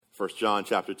1 John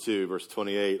chapter 2, verse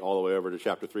 28, all the way over to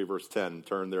chapter 3, verse 10.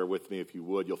 Turn there with me if you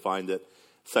would. You'll find it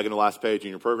second to last page in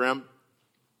your program,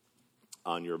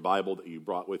 on your Bible that you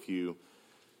brought with you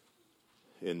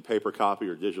in paper copy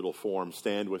or digital form.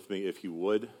 Stand with me if you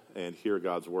would and hear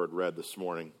God's word read this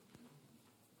morning.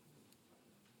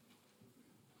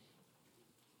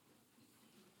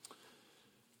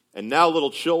 And now,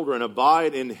 little children,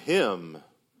 abide in him,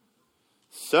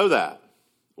 so that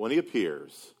when he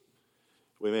appears,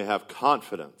 we may have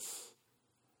confidence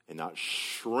and not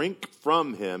shrink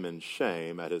from him in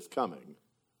shame at his coming.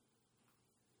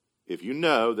 If you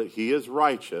know that he is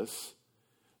righteous,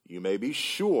 you may be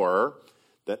sure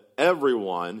that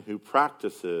everyone who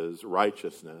practices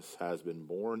righteousness has been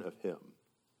born of him.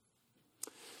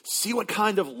 See what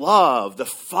kind of love the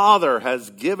Father has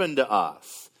given to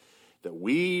us, that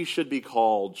we should be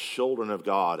called children of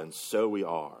God, and so we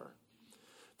are.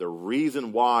 The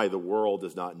reason why the world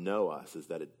does not know us is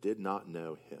that it did not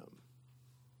know him.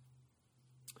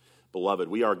 Beloved,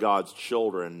 we are God's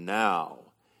children now,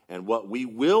 and what we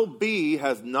will be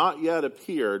has not yet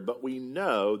appeared, but we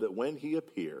know that when he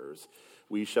appears,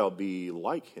 we shall be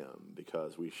like him,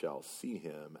 because we shall see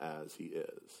him as he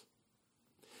is.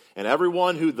 And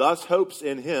everyone who thus hopes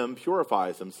in him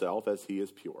purifies himself as he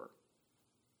is pure.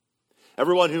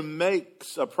 Everyone who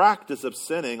makes a practice of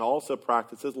sinning also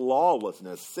practices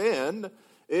lawlessness. Sin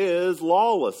is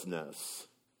lawlessness.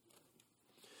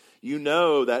 You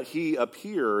know that he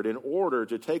appeared in order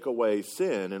to take away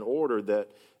sin, in order that,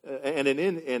 and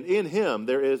in him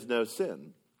there is no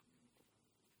sin.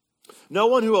 No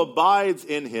one who abides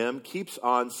in him keeps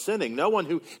on sinning. No one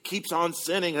who keeps on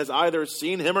sinning has either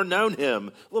seen him or known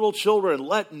him. Little children,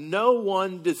 let no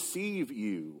one deceive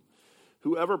you.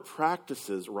 Whoever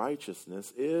practices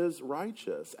righteousness is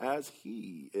righteous, as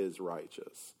he is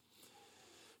righteous.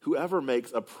 Whoever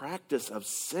makes a practice of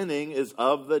sinning is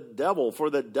of the devil, for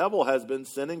the devil has been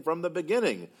sinning from the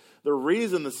beginning. The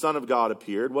reason the Son of God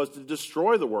appeared was to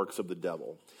destroy the works of the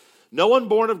devil. No one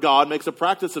born of God makes a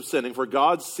practice of sinning, for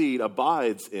God's seed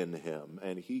abides in him,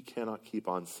 and he cannot keep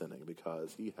on sinning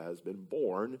because he has been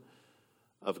born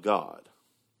of God.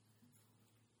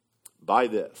 By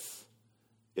this,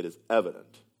 it is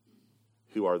evident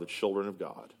who are the children of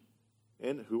God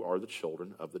and who are the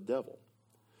children of the devil.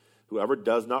 Whoever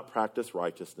does not practice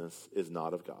righteousness is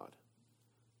not of God,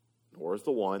 nor is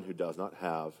the one who does not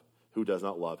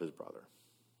love his brother.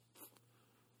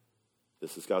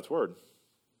 This is God's word.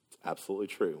 It's absolutely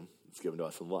true. It's given to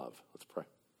us in love. Let's pray.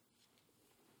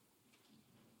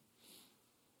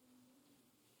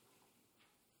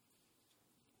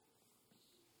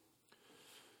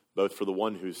 Both for the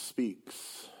one who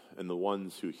speaks and the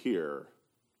ones who hear,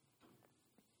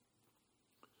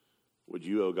 would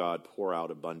you, O God, pour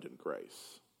out abundant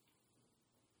grace?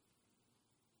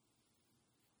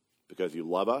 Because you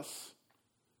love us,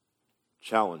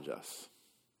 challenge us.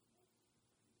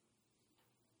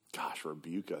 Gosh,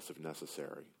 rebuke us if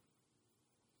necessary.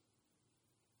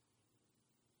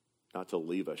 Not to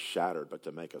leave us shattered, but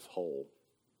to make us whole.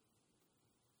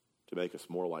 To make us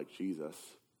more like Jesus.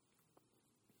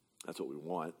 That's what we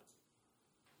want.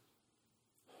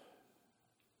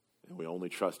 And we only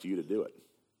trust you to do it.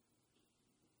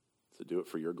 So do it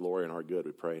for your glory and our good,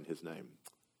 we pray in his name.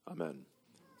 Amen.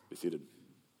 Be seated.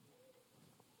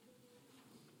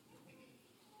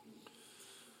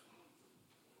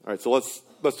 All right, so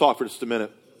let's talk for just a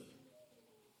minute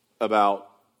about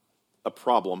a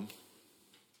problem.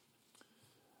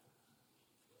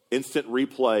 Instant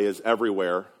replay is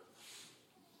everywhere.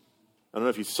 I don't know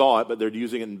if you saw it, but they're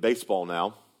using it in baseball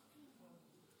now.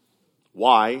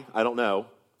 Why? I don't know.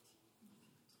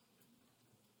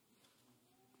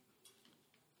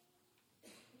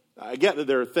 I get that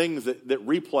there are things that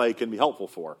replay can be helpful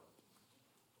for.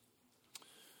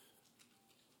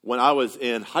 When I was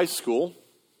in high school,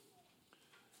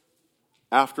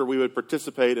 after we would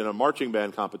participate in a marching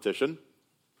band competition,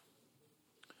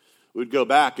 we'd go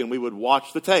back and we would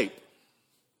watch the tape.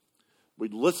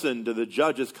 We'd listen to the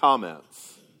judges'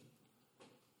 comments.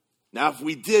 Now, if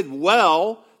we did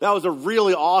well, that was a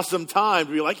really awesome time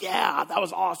to be like, yeah, that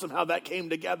was awesome how that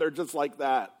came together just like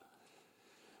that.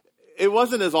 It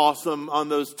wasn't as awesome on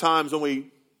those times when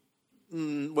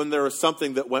there was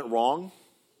something that went wrong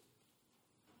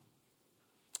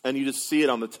and you just see it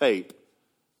on the tape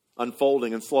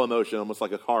unfolding in slow motion, almost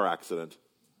like a car accident.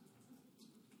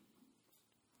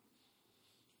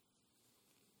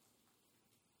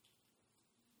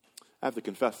 I have to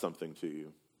confess something to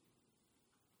you.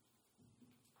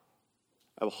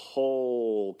 I have a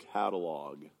whole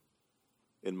catalog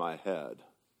in my head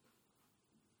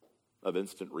of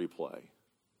instant replay.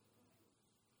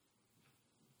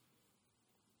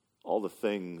 all the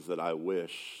things that I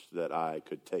wish that I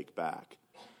could take back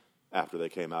after they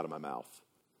came out of my mouth.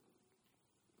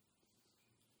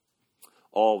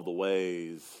 All the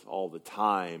ways, all the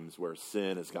times where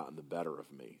sin has gotten the better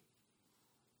of me.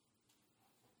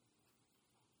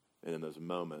 And in those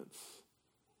moments,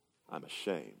 I'm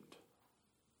ashamed.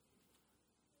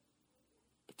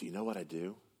 But do you know what I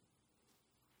do?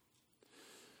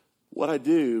 What I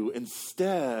do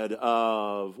instead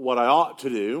of what I ought to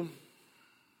do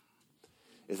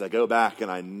is I go back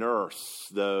and I nurse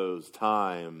those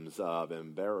times of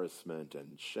embarrassment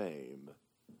and shame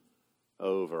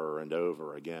over and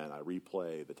over again. I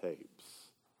replay the tapes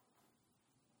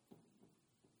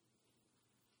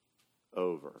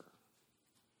over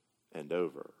and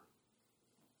over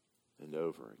and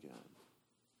over again.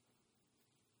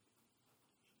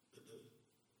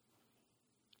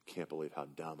 Can't believe how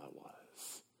dumb I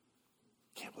was.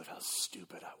 Can't believe how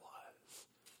stupid I was.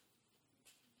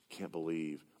 Can't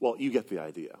believe, well, you get the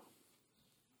idea.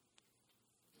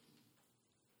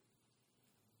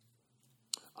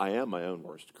 I am my own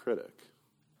worst critic.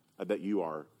 I bet you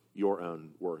are your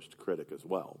own worst critic as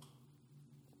well.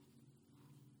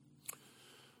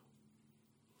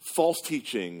 False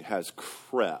teaching has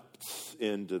crept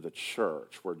into the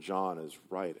church where John is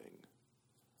writing.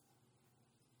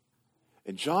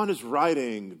 And John is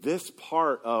writing this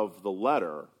part of the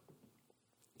letter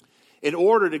in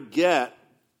order to get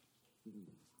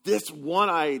this one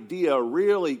idea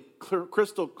really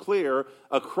crystal clear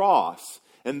across.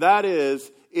 And that is,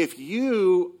 if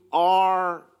you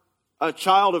are a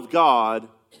child of God,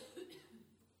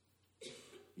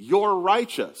 you're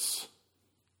righteous.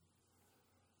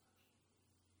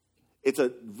 It's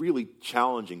a really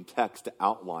challenging text to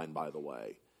outline, by the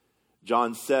way.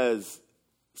 John says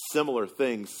similar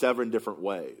things 7 different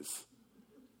ways.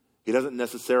 He doesn't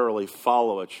necessarily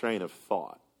follow a train of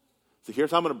thought. So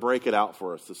here's how I'm going to break it out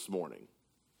for us this morning.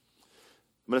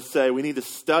 I'm going to say we need to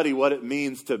study what it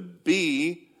means to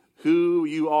be who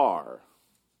you are.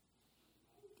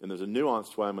 And there's a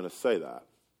nuanced way I'm going to say that.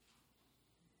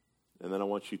 And then I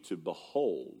want you to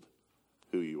behold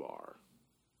who you are.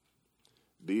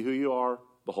 Be who you are,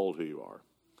 behold who you are.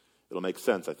 It'll make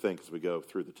sense, I think, as we go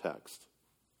through the text.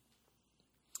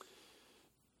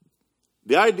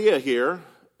 The idea here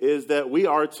is that we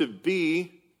are to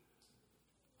be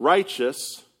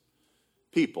righteous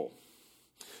people.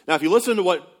 Now, if you listen to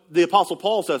what the Apostle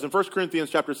Paul says in 1 Corinthians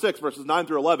chapter 6, verses 9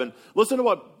 through 11, listen to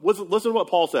what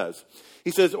Paul says. He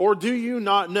says, "Or do you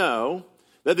not know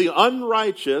that the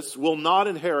unrighteous will not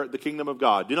inherit the kingdom of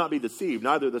God? Do not be deceived.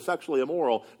 Neither the sexually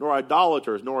immoral, nor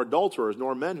idolaters, nor adulterers,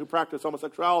 nor men who practice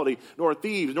homosexuality, nor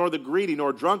thieves, nor the greedy,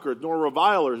 nor drunkards, nor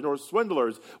revilers, nor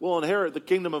swindlers will inherit the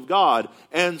kingdom of God.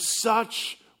 And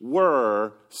such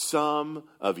were some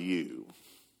of you.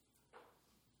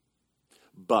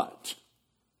 But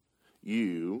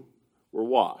you were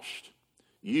washed.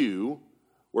 You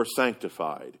were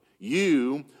sanctified.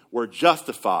 You were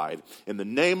justified in the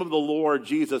name of the Lord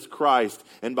Jesus Christ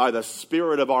and by the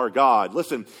Spirit of our God."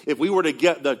 Listen, if we were to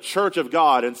get the church of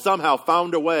God and somehow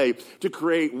found a way to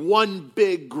create one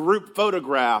big group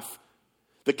photograph,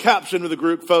 the caption of the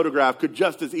group photograph could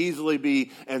just as easily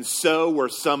be, "And so were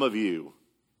some of you."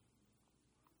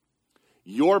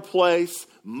 Your place,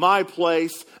 my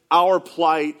place, our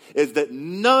plight is that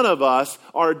none of us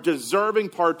are deserving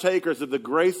partakers of the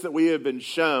grace that we have been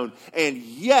shown. And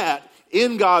yet,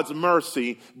 in God's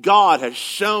mercy, God has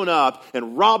shown up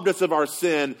and robbed us of our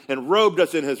sin and robed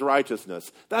us in his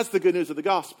righteousness. That's the good news of the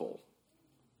gospel.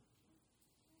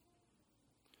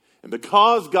 And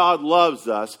because God loves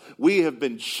us, we have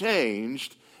been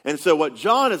changed. And so what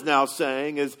John is now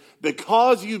saying is,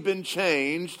 because you've been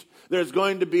changed, there's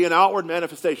going to be an outward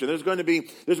manifestation. There's going to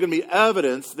be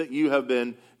evidence that you have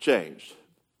been changed.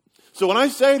 So when I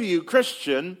say to you,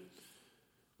 Christian,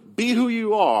 be who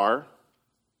you are,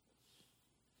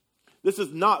 this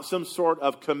is not some sort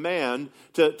of command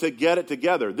to get it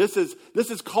together. This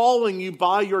is calling you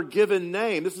by your given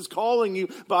name. This is calling you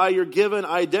by your given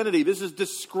identity. This is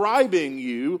describing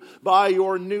you by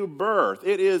your new birth.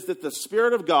 It is that the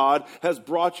Spirit of God has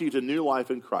brought you to new life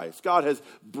in Christ. God has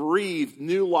breathed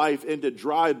new life into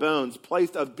dry bones,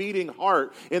 placed a beating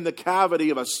heart in the cavity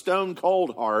of a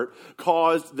stone-cold heart,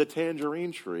 caused the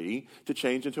tangerine tree to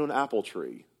change into an apple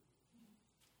tree.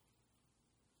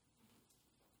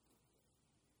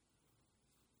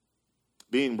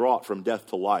 Being brought from death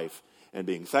to life and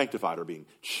being sanctified or being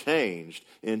changed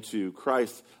into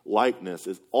Christ's likeness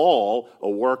is all a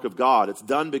work of God. It's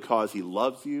done because he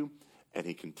loves you and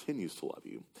he continues to love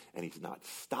you. And he's not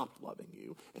stopped loving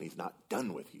you and he's not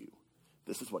done with you.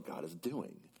 This is what God is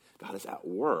doing. God is at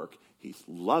work. He's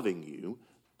loving you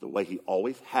the way he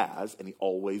always has and he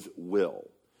always will,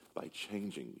 by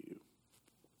changing you.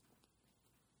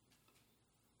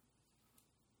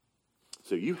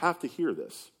 So you have to hear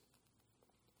this.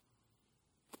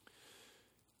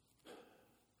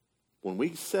 When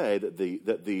we say that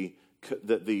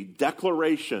the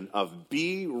declaration of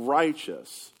be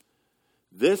righteous,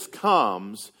 this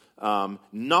comes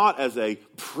not as a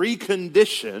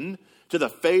precondition to the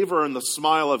favor and the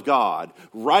smile of God.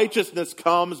 Righteousness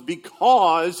comes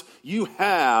because you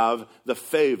have the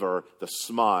favor, the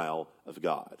smile of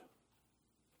God.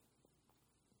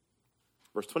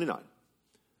 Verse 29.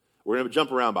 We're going to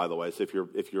jump around, by the way, so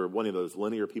if you're one of those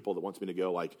linear people that wants me to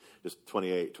go like just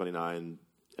 28, 29,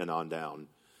 and on down,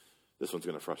 this one's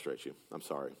going to frustrate you. I'm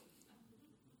sorry.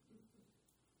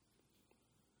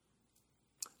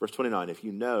 Verse 29, if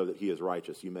you know that he is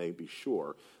righteous, you may be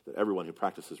sure that everyone who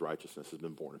practices righteousness has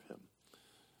been born of him.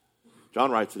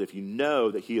 John writes that if you know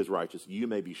that he is righteous, you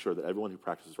may be sure that everyone who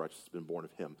practices righteousness has been born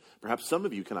of him. Perhaps some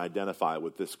of you can identify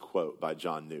with this quote by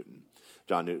John Newton.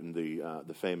 John Newton,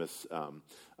 the famous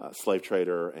slave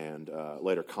trader and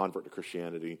later convert to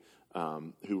Christianity,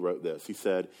 who wrote this. He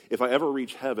said, if I ever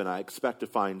reach heaven, I expect to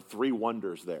find 3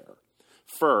 wonders there.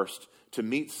 First, to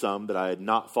meet some that I had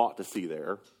not thought to see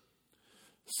there.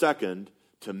 Second,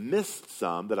 to miss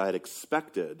some that I had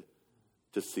expected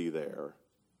to see there.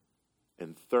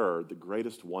 And third, the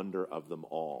greatest wonder of them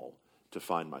all, to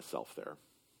find myself there.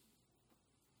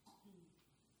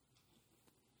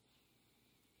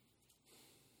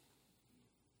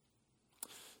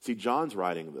 See, John's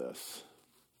writing this.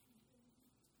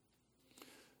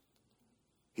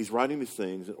 He's writing these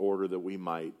things in order that we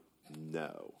might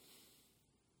know.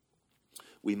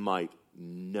 We might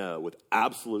know with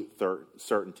absolute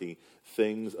certainty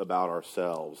things about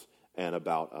ourselves and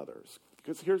about others.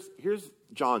 Because here's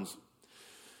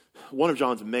one of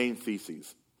John's main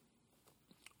theses.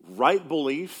 Right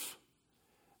belief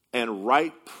and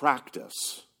right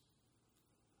practice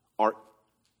are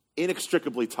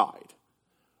inextricably tied.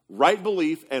 Right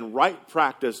belief and right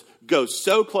practice go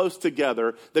so close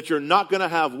together that you're not going to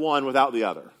have one without the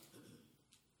other.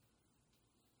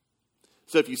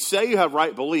 So if you say you have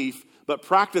right belief, but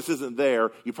practice isn't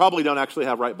there, you probably don't actually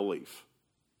have right belief.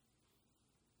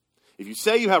 If you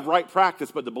say you have right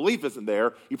practice, but the belief isn't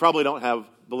there, you probably don't have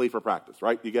belief or practice,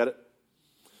 right? You get it?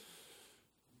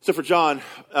 So for John,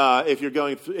 if you're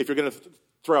going to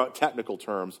throw out technical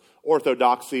terms,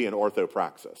 orthodoxy and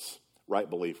orthopraxis, right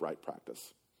belief, right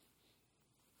practice.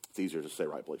 It's easier to say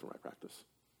right belief and right practice.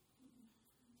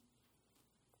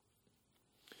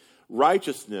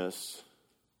 Righteousness,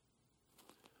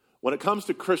 when it comes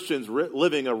to Christians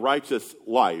living a righteous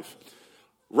life,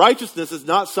 righteousness is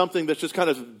not something that's just kind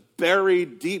of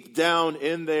buried deep down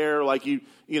in there. Like you'd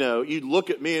look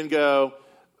at me and go,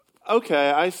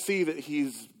 okay, I see that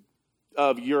he's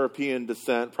of European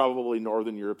descent, probably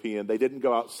Northern European. They didn't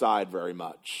go outside very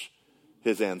much,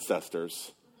 his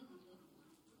ancestors.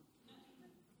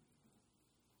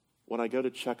 When I go to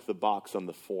check the box on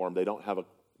the form, they don't have a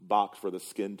box for the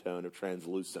skin tone of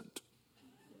translucent.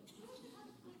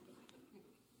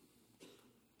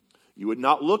 You would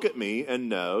not look at me and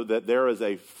know that there is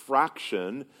a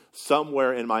fraction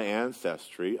somewhere in my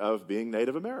ancestry of being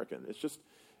Native American. It's just,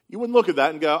 you wouldn't look at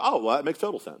that and go, oh, well, that makes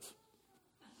total sense.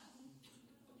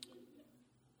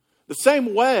 The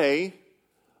same way,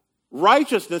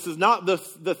 righteousness is not the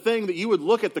thing that you would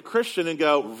look at the Christian and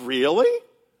go, really?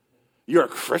 You're a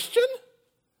Christian?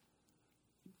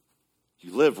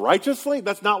 You live righteously?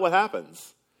 That's not what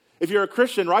happens. If you're a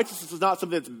Christian, righteousness is not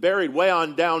something that's buried way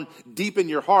on down deep in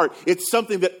your heart. It's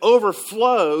something that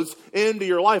overflows into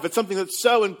your life. It's something that's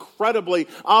so incredibly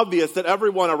obvious that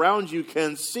everyone around you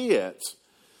can see it.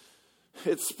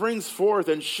 It springs forth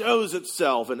and shows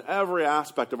itself in every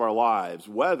aspect of our lives,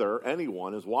 whether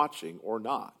anyone is watching or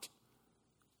not.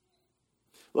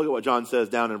 Look at what John says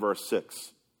down in verse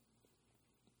 6.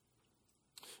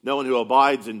 No one who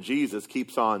abides in Jesus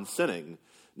keeps on sinning.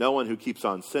 No one who keeps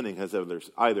on sinning has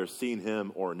either seen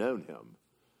him or known him.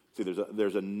 See,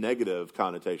 there's a negative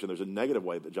connotation. There's a negative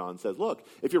way that John says, look,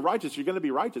 if you're righteous, you're going to be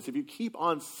righteous. If you keep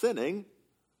on sinning,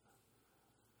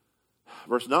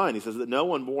 verse 9, he says that no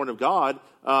one born of God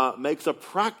makes a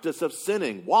practice of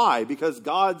sinning. Why? Because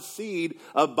God's seed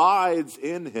abides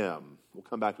in him. We'll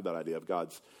come back to that idea of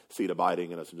God's seed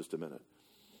abiding in us in just a minute.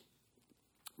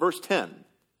 Verse 10.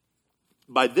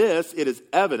 By this it is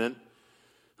evident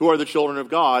who are the children of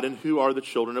God and who are the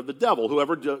children of the devil.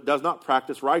 Whoever does not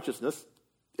practice righteousness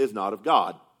is not of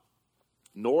God,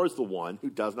 nor is the one who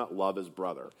does not love his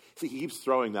brother. See, he keeps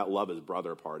throwing that love his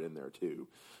brother part in there too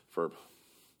for,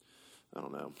 I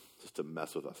don't know, just to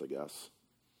mess with us, I guess.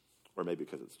 Or maybe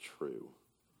because it's true.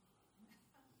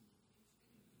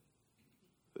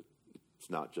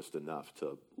 not just enough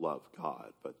to love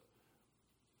God, but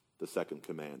the second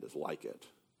command is like it.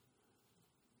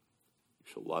 You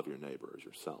shall love your neighbor as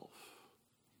yourself.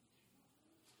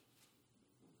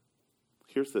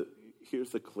 Here's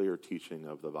the clear teaching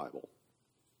of the Bible.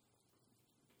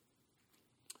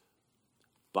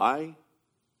 By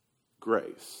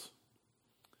grace,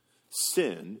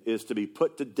 sin is to be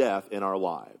put to death in our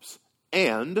lives.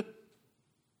 And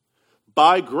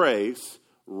by grace,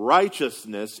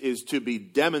 righteousness is to be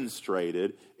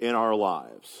demonstrated in our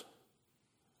lives.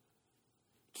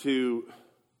 To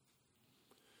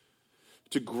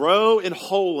grow in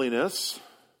holiness,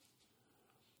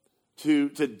 to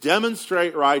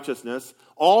demonstrate righteousness,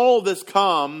 all this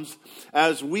comes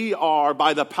as we are,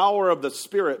 by the power of the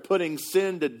Spirit, putting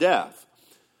sin to death.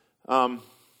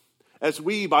 As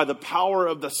we, by the power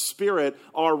of the Spirit,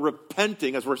 are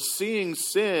repenting, as we're seeing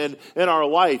sin in our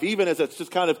life, even as it's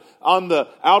just kind of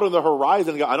out on the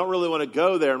horizon, I don't really want to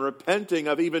go there, and repenting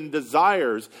of even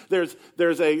desires. There's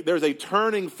a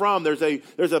turning from, there's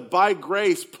a by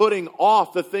grace putting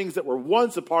off the things that were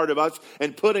once a part of us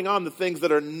and putting on the things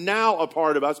that are now a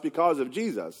part of us because of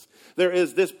Jesus. There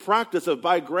is this practice of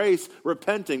by grace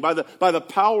repenting, by the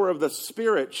power of the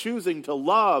Spirit choosing to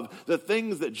love the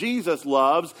things that Jesus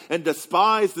loves and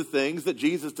despise the things that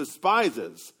Jesus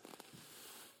despises.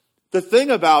 The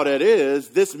thing about it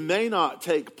is, this may not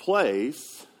take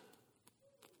place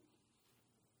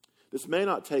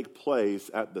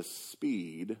at the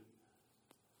speed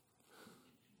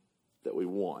that we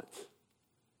want.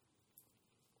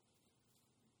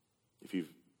 If you've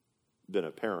been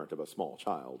a parent of a small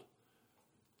child,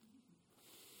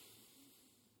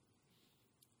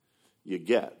 you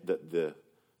get that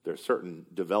there's certain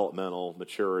developmental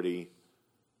maturity,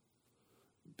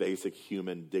 basic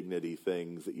human dignity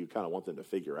things that you kind of want them to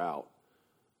figure out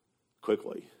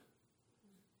quickly.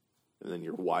 And then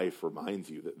your wife reminds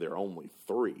you that they're only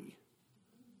 3.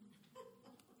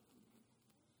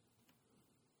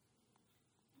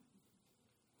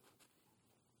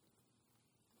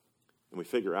 And we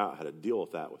figure out how to deal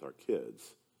with that with our kids.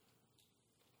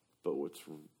 But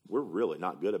we're really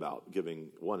not good about giving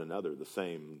one another the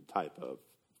same type of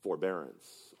forbearance,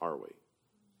 are we?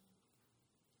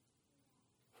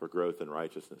 For growth in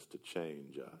righteousness to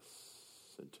change us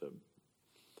and to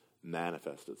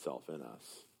manifest itself in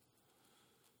us.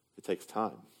 It takes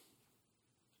time.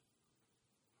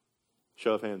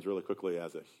 Show of hands really quickly,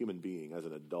 as a human being, as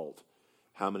an adult,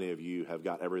 how many of you have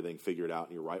got everything figured out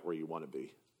and you're right where you want to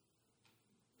be?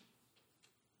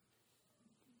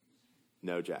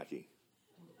 No, Jackie.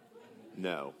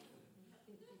 No.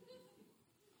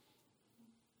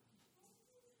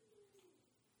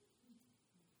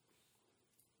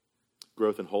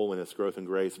 Growth in holiness, growth in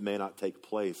grace may not take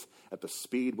place at the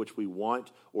speed which we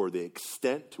want or the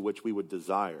extent to which we would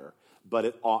desire, but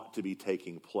it ought to be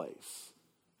taking place,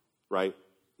 right?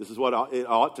 This is what it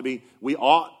ought to be. We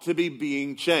ought to be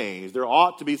being changed. There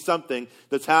ought to be something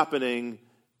that's happening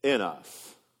in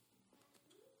us.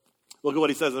 Look at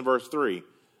what he says in verse 3.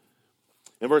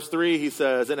 In verse 3, he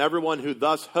says, "And everyone who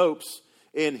thus hopes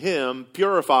in him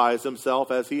purifies himself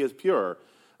as he is pure."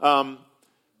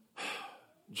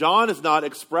 John is not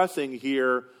expressing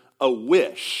here a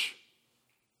wish.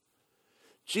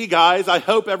 Gee, guys, I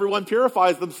hope everyone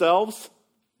purifies themselves.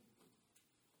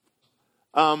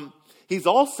 He's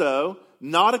also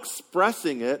not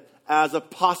expressing it as a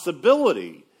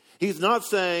possibility. He's not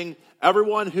saying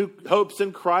everyone who hopes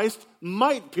in Christ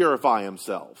might purify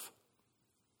himself.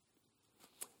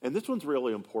 And this one's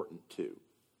really important too.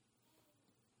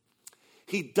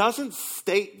 He doesn't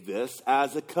state this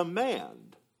as a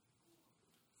command.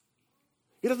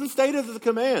 He doesn't state it as a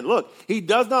command. Look, he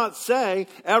does not say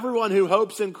everyone who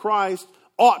hopes in Christ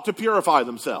ought to purify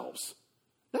themselves.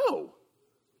 No.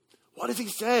 What does he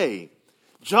say?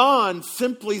 John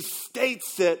simply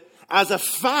states it as a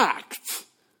fact.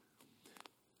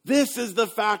 This is the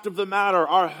fact of the matter.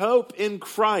 Our hope in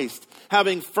Christ,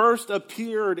 having first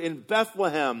appeared in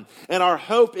Bethlehem, and our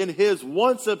hope in his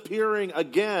once appearing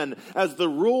again as the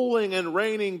ruling and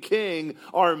reigning king,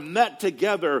 are met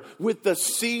together with the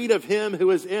seed of him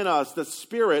who is in us, the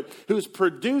Spirit who's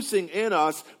producing in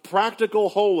us practical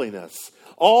holiness.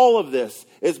 All of this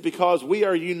is because we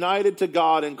are united to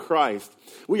God in Christ.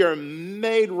 We are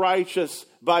made righteous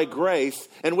by grace,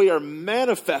 and we are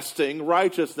manifesting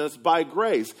righteousness by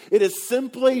grace. It is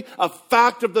simply a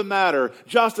fact of the matter.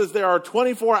 Just as there are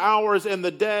 24 hours in the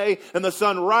day, and the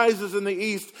sun rises in the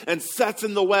east and sets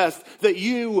in the west, that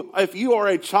you, if you are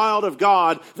a child of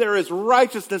God, there is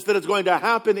righteousness that is going to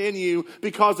happen in you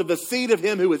because of the seed of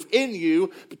him who is in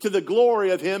you, to the glory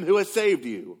of him who has saved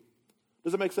you.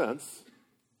 Does it make sense?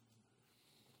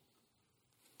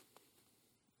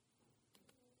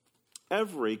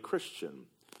 Every Christian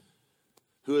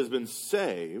who has been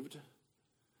saved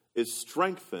is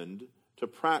strengthened to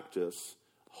practice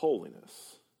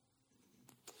holiness.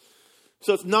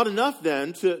 So it's not enough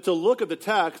then to look at the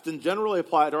text and generally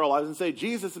apply it to our lives and say,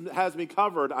 Jesus has me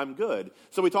covered, I'm good.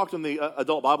 So we talked in the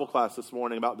adult Bible class this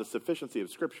morning about the sufficiency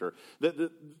of Scripture.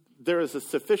 There is a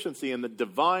sufficiency in the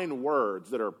divine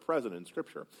words that are present in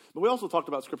Scripture. But we also talked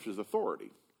about Scripture's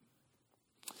authority.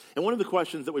 And one of the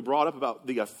questions that we brought up about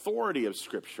the authority of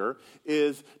Scripture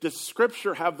is, does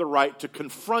Scripture have the right to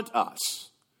confront us?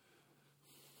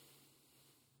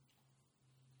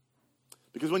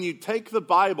 Because when you take the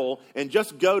Bible and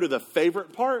just go to the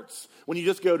favorite parts, when you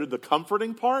just go to the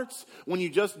comforting parts, when you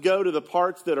just go to the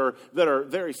parts that are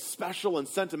very special and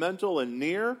sentimental and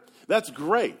near, that's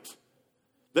great.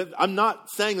 I'm not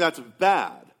saying that's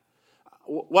bad.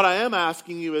 What I am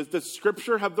asking you is, does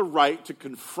Scripture have the right to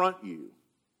confront you?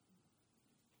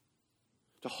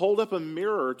 To hold up a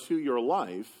mirror to your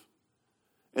life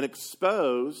and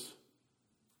expose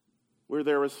where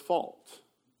there is fault?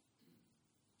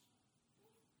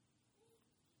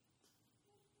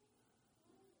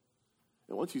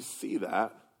 And once you see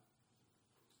that,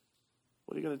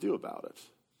 what are you going to do about it?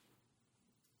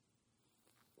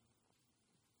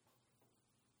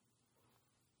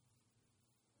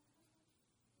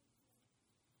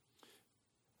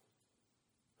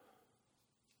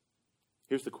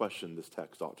 Here's the question this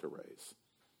text ought to raise.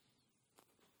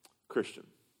 Christian,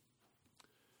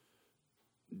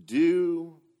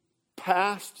 do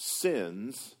past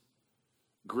sins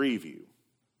grieve you?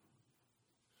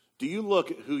 Do you look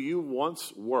at who you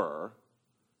once were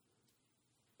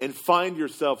and find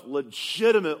yourself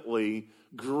legitimately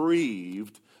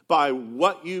grieved by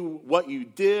what you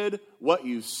did, what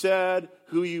you said,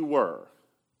 who you were?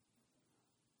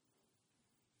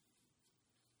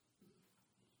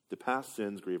 Do past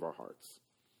sins grieve our hearts?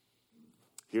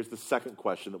 Here's the second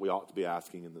question that we ought to be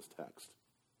asking in this text.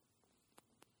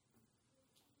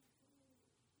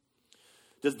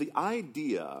 Does the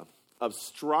idea of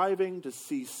striving to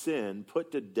see sin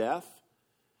put to death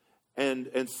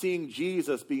and seeing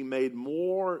Jesus be made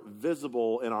more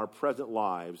visible in our present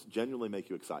lives genuinely make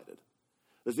you excited?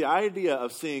 Does the idea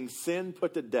of seeing sin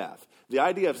put to death, the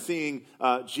idea of seeing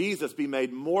Jesus be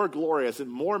made more glorious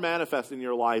and more manifest in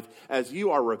your life as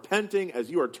you are repenting, as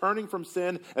you are turning from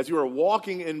sin, as you are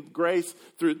walking in grace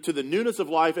through to the newness of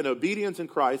life and obedience in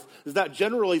Christ, does that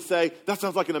generally say, that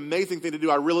sounds like an amazing thing to do,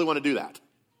 I really want to do that?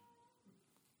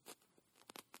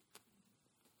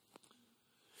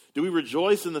 Do we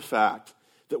rejoice in the fact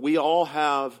that we all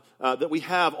have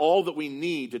all that we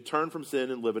need to turn from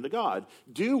sin and live into God?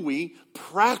 Do we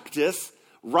practice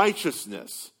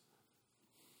righteousness?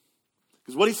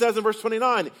 Because what he says in verse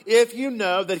 29, if you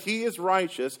know that he is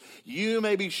righteous, you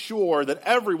may be sure that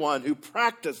everyone who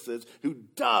practices, who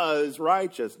does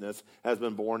righteousness, has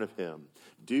been born of him.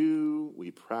 Do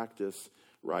we practice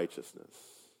righteousness?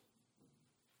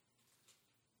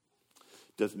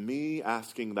 Does me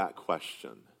asking that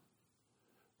question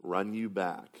run you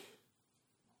back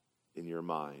in your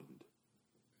mind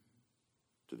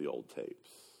to the old tapes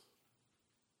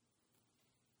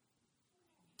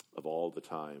of all the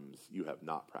times you have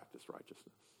not practiced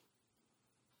righteousness,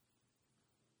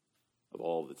 of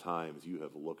all the times you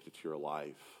have looked at your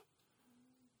life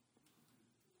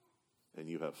and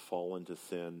you have fallen to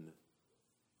sin,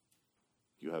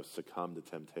 you have succumbed to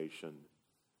temptation,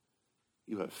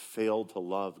 you have failed to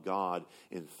love God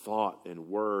in thought and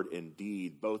word and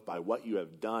deed, both by what you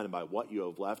have done and by what you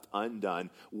have left undone.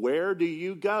 Where do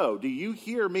you go? Do you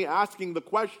hear me asking the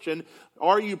question,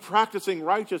 are you practicing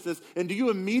righteousness? And do you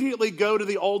immediately go to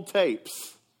the old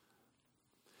tapes?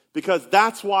 Because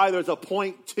that's why there's a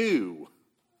point 2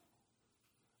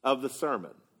 of the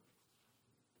sermon.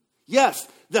 Yes,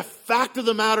 the fact of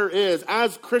the matter is,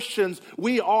 as Christians,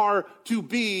 we are to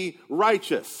be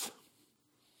righteous.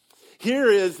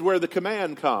 Here is where the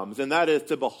command comes, and that is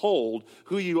to behold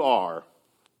who you are.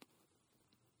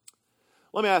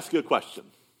 Let me ask you a question.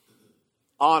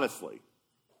 Honestly,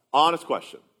 honest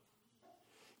question.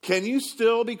 Can you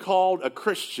still be called a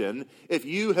Christian if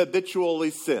you habitually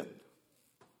sin?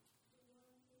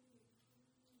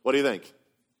 What do you think?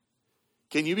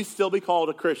 Can you still be called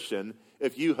a Christian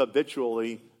if you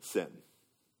habitually sin?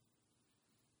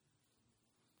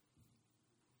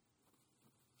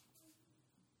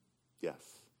 Yes.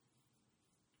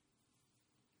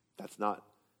 That's not.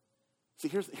 See,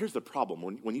 here's the problem.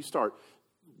 When you start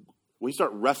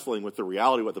wrestling with the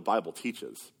reality of what the Bible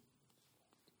teaches,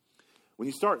 when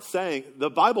you start saying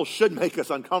the Bible should make us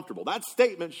uncomfortable, that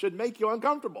statement should make you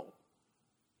uncomfortable.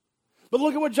 But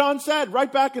look at what John said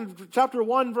right back in chapter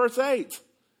 1, verse 8.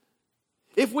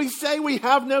 If we say we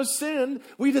have no sin,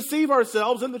 we deceive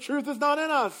ourselves and the truth is not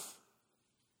in us.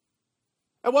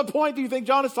 At what point do you think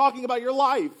John is talking about your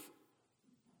life?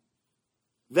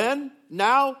 Then,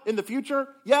 now, in the future?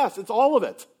 Yes, it's all of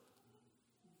it.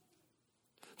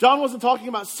 John wasn't talking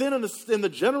about sin in the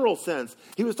general sense.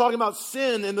 He was talking about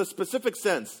sin in the specific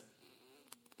sense.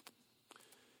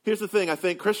 Here's the thing. I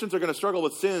think Christians are going to struggle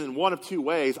with sin in one of two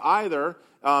ways. Either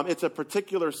it's a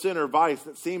particular sin or vice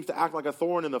that seems to act like a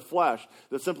thorn in the flesh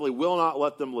that simply will not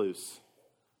let them loose.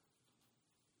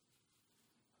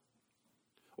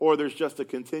 Or there's just a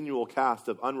continual cast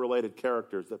of unrelated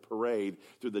characters that parade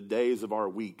through the days of our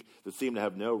week that seem to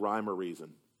have no rhyme or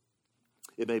reason.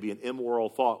 It may be an immoral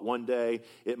thought one day.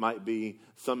 It might be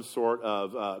some sort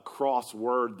of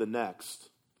crossword the next.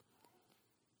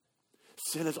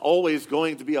 Sin is always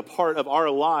going to be a part of our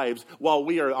lives while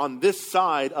we are on this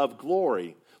side of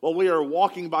glory. While we are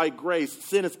walking by grace,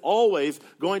 sin is always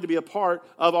going to be a part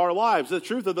of our lives. The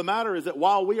truth of the matter is that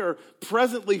while we are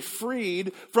presently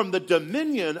freed from the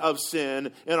dominion of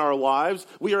sin in our lives,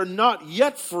 we are not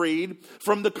yet freed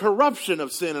from the corruption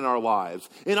of sin in our lives.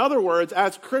 In other words,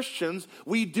 as Christians,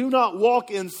 we do not walk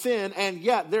in sin, and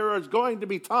yet there is going to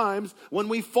be times when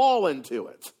we fall into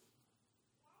it.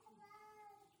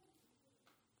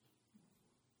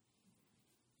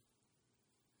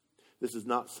 This is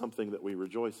not something that we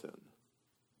rejoice in.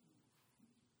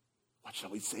 What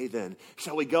shall we say then?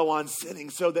 Shall we go on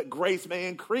sinning so that grace may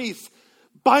increase?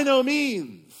 By no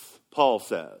means, Paul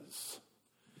says.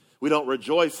 We don't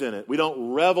rejoice in it. We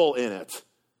don't revel in it.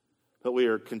 But we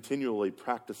are continually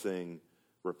practicing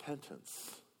repentance.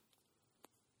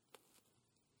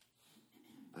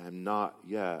 I am not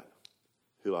yet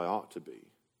who I ought to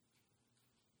be.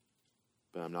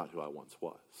 But I'm not who I once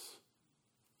was.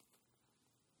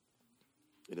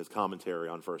 In his commentary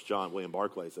on 1 John, William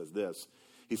Barclay says this.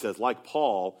 He says, like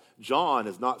Paul, John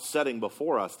is not setting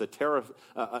before us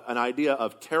an idea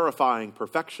of terrifying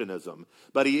perfectionism,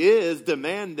 but he is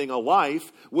demanding a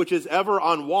life which is ever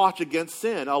on watch against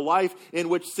sin, a life in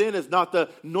which sin is not the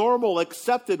normal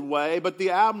accepted way, but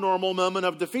the abnormal moment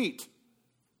of defeat.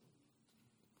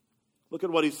 Look at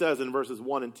what he says in verses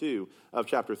 1 and 2 of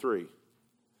chapter 3.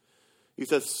 He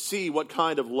says, see what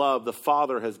kind of love the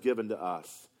Father has given to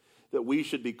us, that we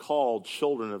should be called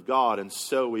children of God, and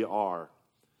so we are.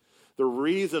 The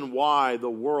reason why the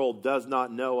world does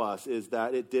not know us is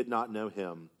that it did not know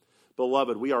him.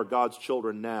 Beloved, we are God's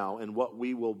children now, and what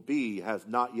we will be has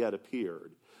not yet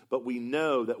appeared. But we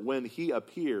know that when he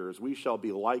appears, we shall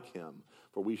be like him,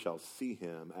 for we shall see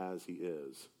him as he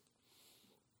is.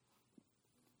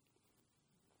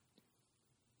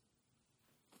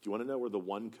 Do you want to know where the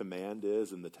one command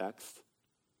is in the text?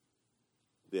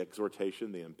 The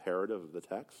exhortation, the imperative of the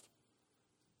text?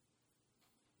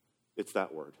 It's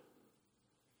that word.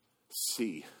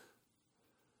 See.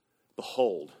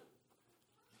 Behold.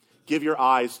 Give your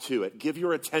eyes to it. Give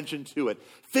your attention to it.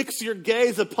 Fix your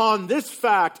gaze upon this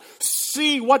fact.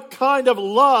 See what kind of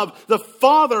love the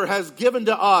Father has given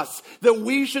to us, that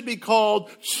we should be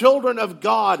called children of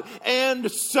God,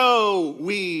 and so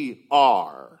we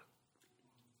are.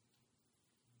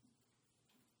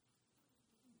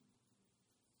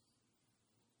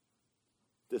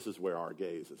 This is where our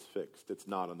gaze is fixed. It's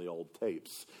not on the old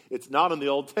tapes. It's not on the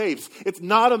old tapes. It's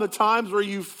not on the times where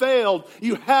you failed.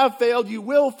 You have failed, you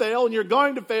will fail, and you're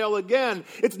going to fail again.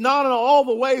 It's not on all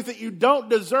the ways that you don't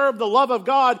deserve the love of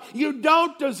God. You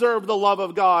don't deserve the love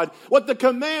of God. What the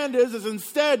command is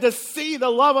instead to see the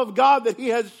love of God that he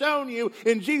has shown you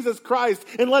in Jesus Christ,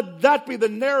 and let that be the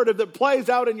narrative that plays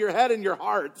out in your head and your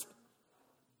heart.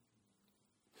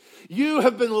 You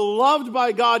have been loved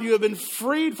by God. You have been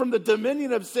freed from the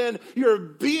dominion of sin. You're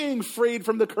being freed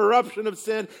from the corruption of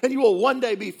sin. And you will one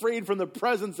day be freed from the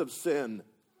presence of sin.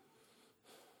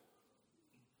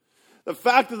 The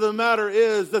fact of the matter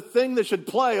is, the thing that should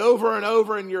play over and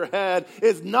over in your head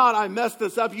is not, I messed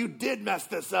this up. You did mess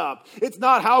this up. It's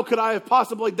not, how could I have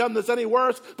possibly done this any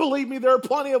worse? Believe me, there are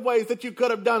plenty of ways that you could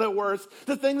have done it worse.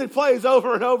 The thing that plays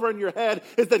over and over in your head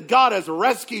is that God has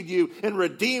rescued you and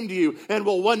redeemed you and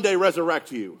will one day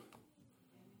resurrect you.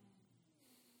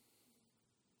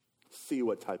 See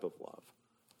what type of love.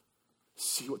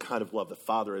 See what kind of love the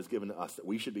Father has given to us, that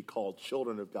we should be called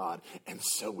children of God, and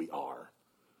so we are.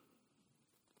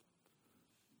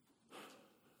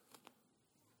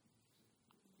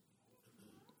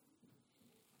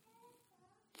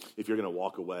 If you're going to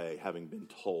walk away having been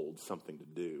told something to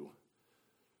do,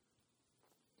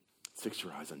 fix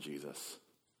your eyes on Jesus.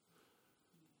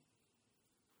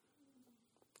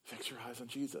 Fix your eyes on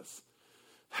Jesus.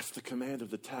 That's the command of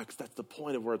the text. That's the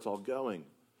point of where it's all going.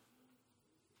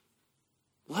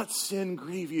 Let sin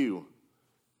grieve you.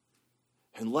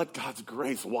 And let God's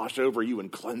grace wash over you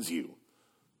and cleanse you.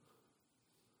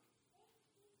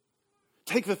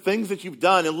 Take the things that you've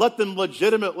done and let them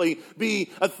legitimately be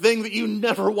a thing that you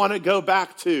never want to go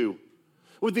back to.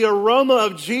 Would the aroma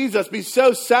of Jesus be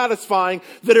so satisfying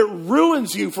that it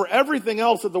ruins you for everything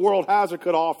else that the world has or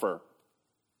could offer?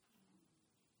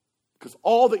 Because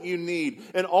all that you need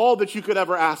and all that you could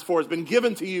ever ask for has been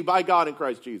given to you by God in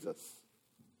Christ Jesus.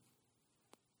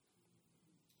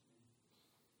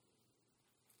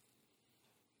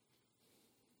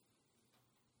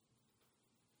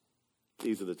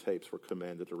 These are the tapes we're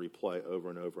commanded to replay over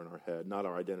and over in our head. Not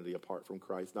our identity apart from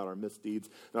Christ, not our misdeeds,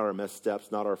 not our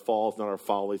missteps, not our falls, not our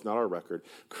follies, not our record.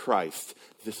 Christ.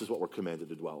 This is what we're commanded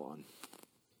to dwell on.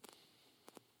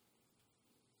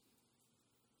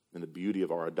 And the beauty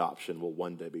of our adoption will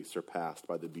one day be surpassed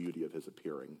by the beauty of his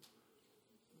appearing.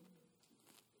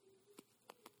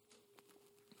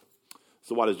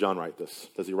 So why does John write this?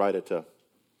 Does he write it to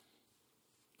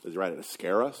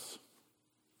scare us?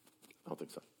 I don't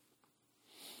think so.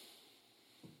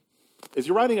 Is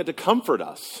he writing it to comfort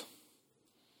us?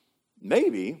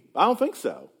 Maybe. I don't think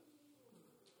so.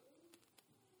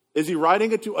 Is he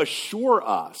writing it to assure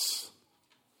us?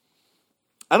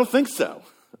 I don't think so.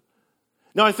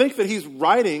 Now, I think that he's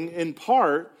writing in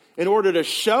part in order to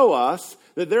show us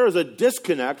that there is a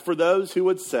disconnect for those who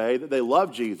would say that they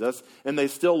love Jesus and they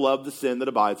still love the sin that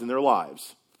abides in their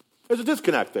lives. There's a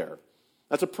disconnect there.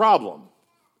 That's a problem.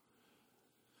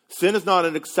 Sin is not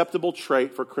an acceptable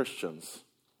trait for Christians.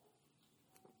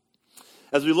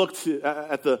 As we look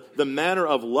at the manner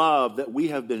of love that we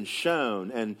have been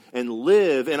shown and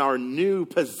live in our new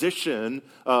position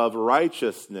of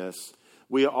righteousness,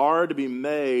 we are to be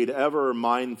made ever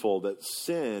mindful that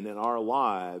sin in our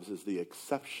lives is the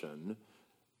exception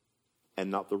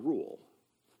and not the rule.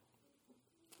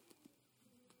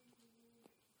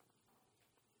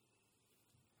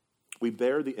 We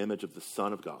bear the image of the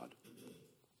Son of God.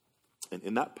 And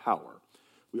in that power,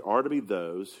 we are to be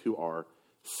those who are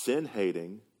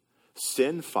sin-hating,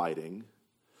 sin-fighting,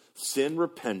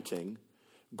 sin-repenting,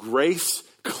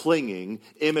 grace-clinging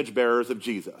image bearers of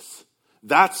Jesus.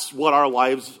 That's what our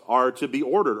lives are to be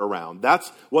ordered around. That's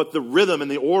what the rhythm and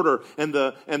the order and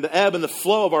the ebb and the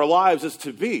flow of our lives is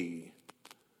to be.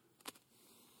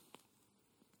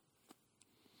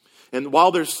 And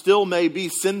while there still may be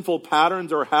sinful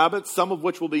patterns or habits, some of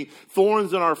which will be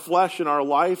thorns in our flesh in our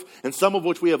life, and some of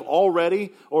which we have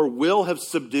already or will have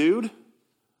subdued,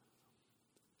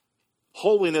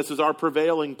 holiness is our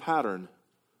prevailing pattern.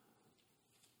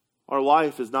 Our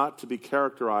life is not to be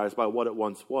characterized by what it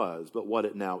once was, but what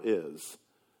it now is.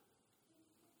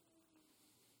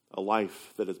 A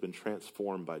life that has been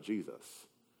transformed by Jesus.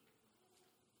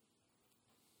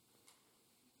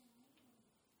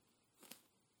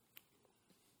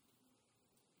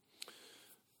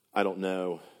 I don't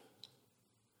know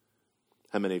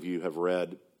how many of you have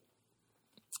read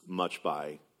much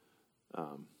by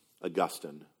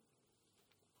Augustine.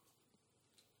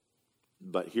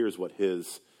 But here's what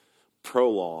his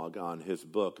prologue on his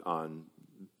book on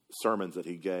sermons that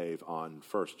he gave on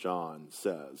 1 John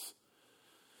says.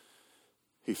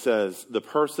 He says, the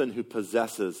person who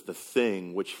possesses the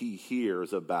thing which he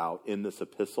hears about in this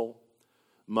epistle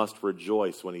must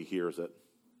rejoice when he hears it.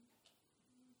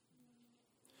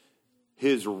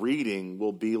 His reading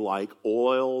will be like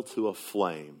oil to a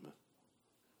flame.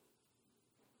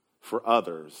 For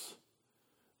others,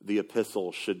 the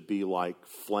epistle should be like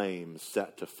flame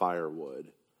set to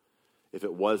firewood. If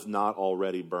it was not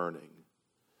already burning,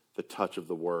 the touch of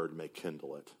the word may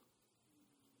kindle it.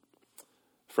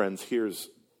 Friends, here's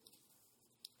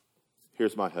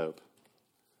my hope.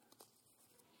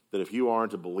 That if you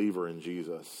aren't a believer in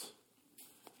Jesus,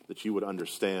 that you would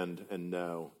understand and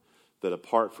know that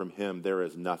apart from him, there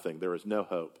is nothing. There is no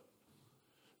hope.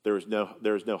 There is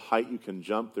no height you can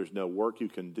jump. There's no work you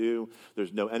can do.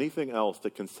 There's no anything else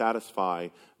that can satisfy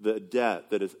the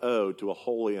debt that is owed to a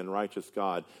holy and righteous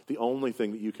God. The only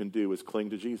thing that you can do is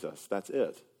cling to Jesus. That's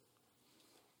it.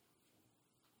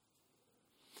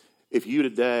 If you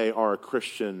today are a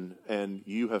Christian and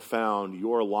you have found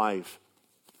your life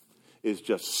is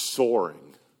just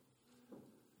soaring,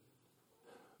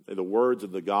 the words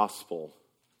of the gospel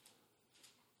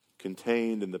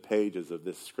contained in the pages of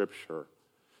this scripture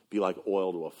be like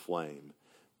oil to a flame.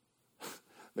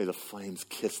 May the flames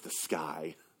kiss the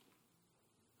sky.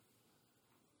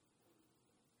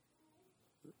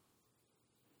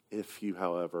 If you,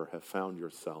 however, have found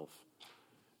yourself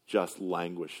just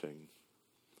languishing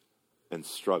and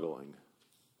struggling,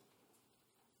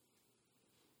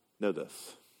 know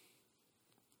this.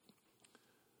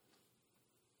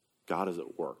 God is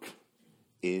at work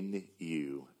in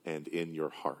you and in your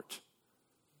heart.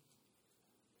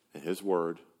 And his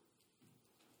word,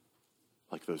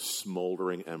 like those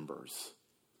smoldering embers,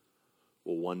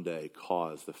 will one day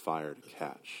cause the fire to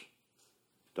catch.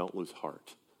 Don't lose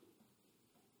heart.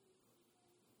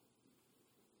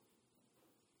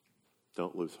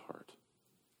 Don't lose heart.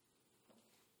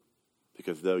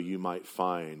 Because though you might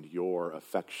find your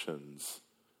affections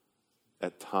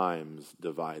at times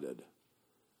divided,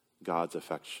 God's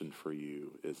affection for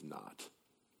you is not.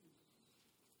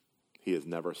 He has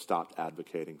never stopped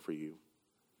advocating for you.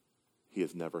 He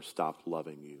has never stopped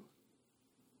loving you.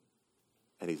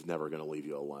 And he's never going to leave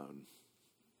you alone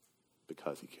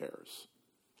because he cares.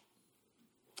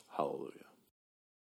 Hallelujah.